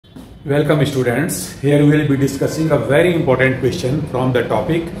Welcome students. Here we will be discussing a very important question from the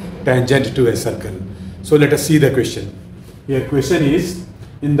topic tangent to a circle. So let us see the question. Here question is,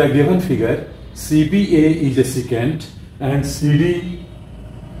 in the given figure CBA is a secant and CD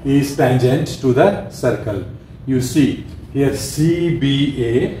is tangent to the circle. You see here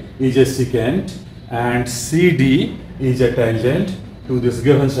CBA is a secant and CD is a tangent to this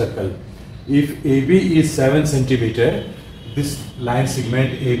given circle. If AB is 7 centimeter, this line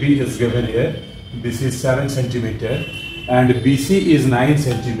segment AB is given here. This is 7 centimeter and BC is 9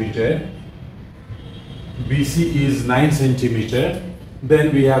 centimeter. BC is 9 centimeter.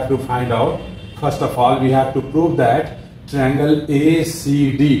 Then we have to find out, first of all, we have to prove that triangle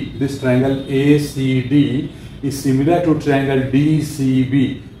ACD, this triangle ACD is similar to triangle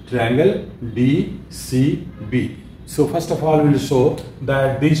DCB, triangle DCB. So first of all, we will show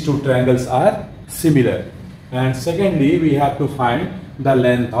that these two triangles are similar. And secondly, we have to find the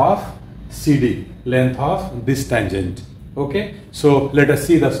length of CD, length of this tangent. Okay, so let us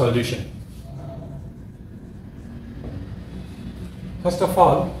see the solution. First of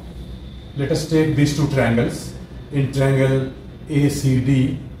all, let us take these two triangles in triangle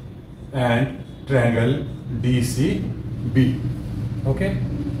ACD and triangle DCB. Okay,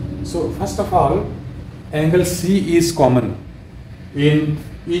 so first of all, angle C is common in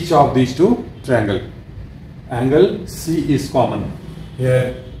each of these two triangles. Angle C is common.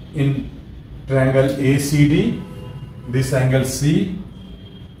 Here in triangle ACD, this angle C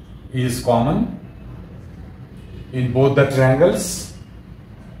is common in both the triangles.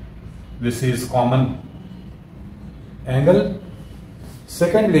 This is common angle.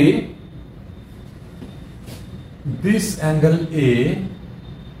 Secondly, this angle A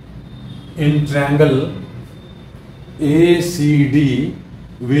in triangle ACD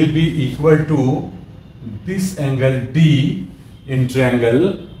will be equal to this angle D in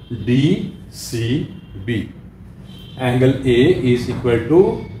triangle DCB. Angle A is equal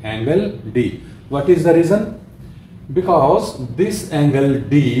to angle D. What is the reason? Because this angle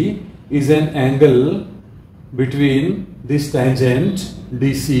D is an angle between this tangent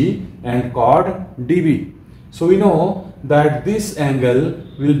DC and chord DB. So we know that this angle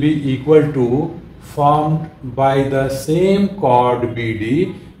will be equal to formed by the same chord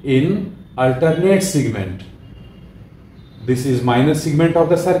BD in alternate segment. This is minor segment of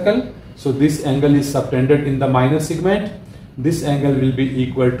the circle. So this angle is subtended in the minor segment. This angle will be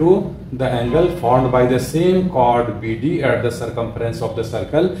equal to the angle formed by the same chord BD at the circumference of the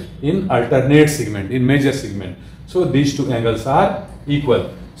circle in alternate segment, in major segment. So these two angles are equal.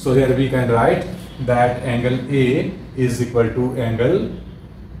 So here we can write that angle A is equal to angle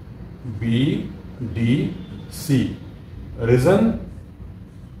BDC. Reason?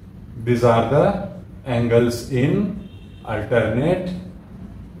 These are the angles in alternate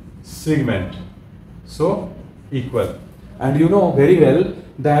segment. So equal. And you know very well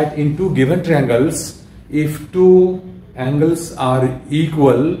that in two given triangles, if two angles are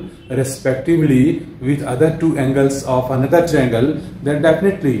equal respectively with other two angles of another triangle, then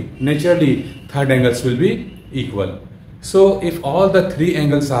definitely, naturally, third angles will be equal. So if all the three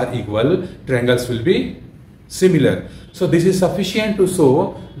angles are equal, triangles will be similar. So this is sufficient to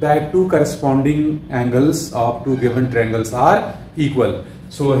show that two corresponding angles of two given triangles are equal.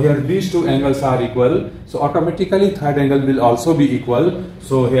 So here these two angles are equal. So automatically third angle will also be equal.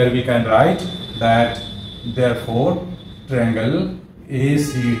 So here we can write that therefore triangle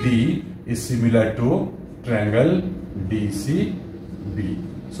ACD is similar to triangle DCB.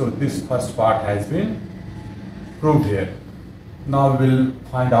 So this first part has been proved here. Now we will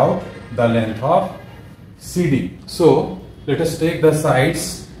find out the length of CD. So let us take the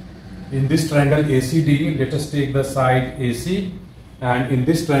sides in this triangle ACD. Let us take the side AC, and in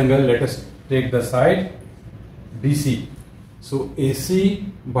this triangle let us take the side DC. So AC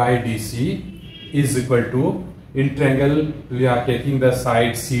by DC is equal to, in triangle we are taking the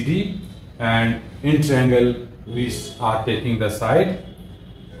side CD and in triangle we are taking the side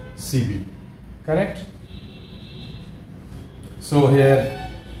CB. Correct? So here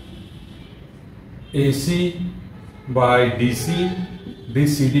AC by DC,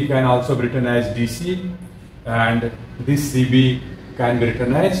 this CD can also be written as DC and this CB can be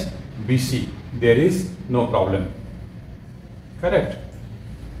written as BC. There is no problem. Correct?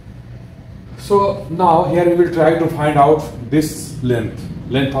 So now here we will try to find out this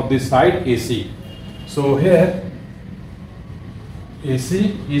length of this side AC. So here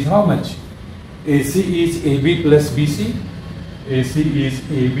AC is how much? AC is AB plus BC. AC is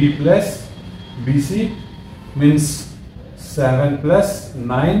AB plus BC, means 7 plus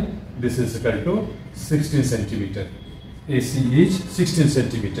 9, this is equal to 16 centimeter. AC is 16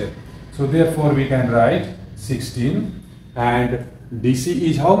 centimeter. So therefore we can write 16, and DC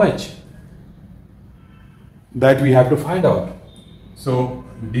is how much? That we have to find out. So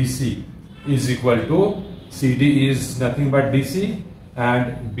DC is equal to, CD is nothing but DC,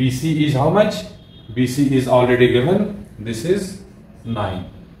 and BC is how much? BC is already given, this is 9.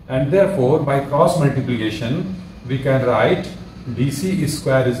 And therefore by cross multiplication we can write DC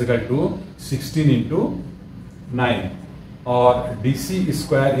square is equal to 16 into 9, or DC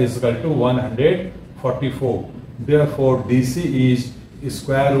square is equal to 144. Therefore DC is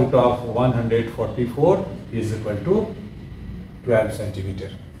square root of 144 is equal to 12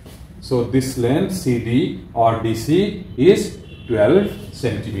 centimeter. So this length CD or DC is 12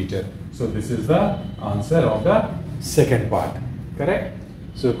 centimeter. So this is the answer of the second part. Correct?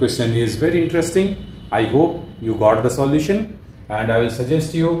 So question is very interesting. I hope you got the solution, and I will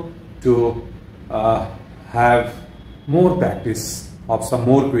suggest you to have more practice of some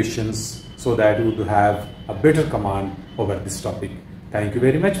more questions so that you would have a better command over this topic. Thank you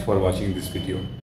very much for watching this video.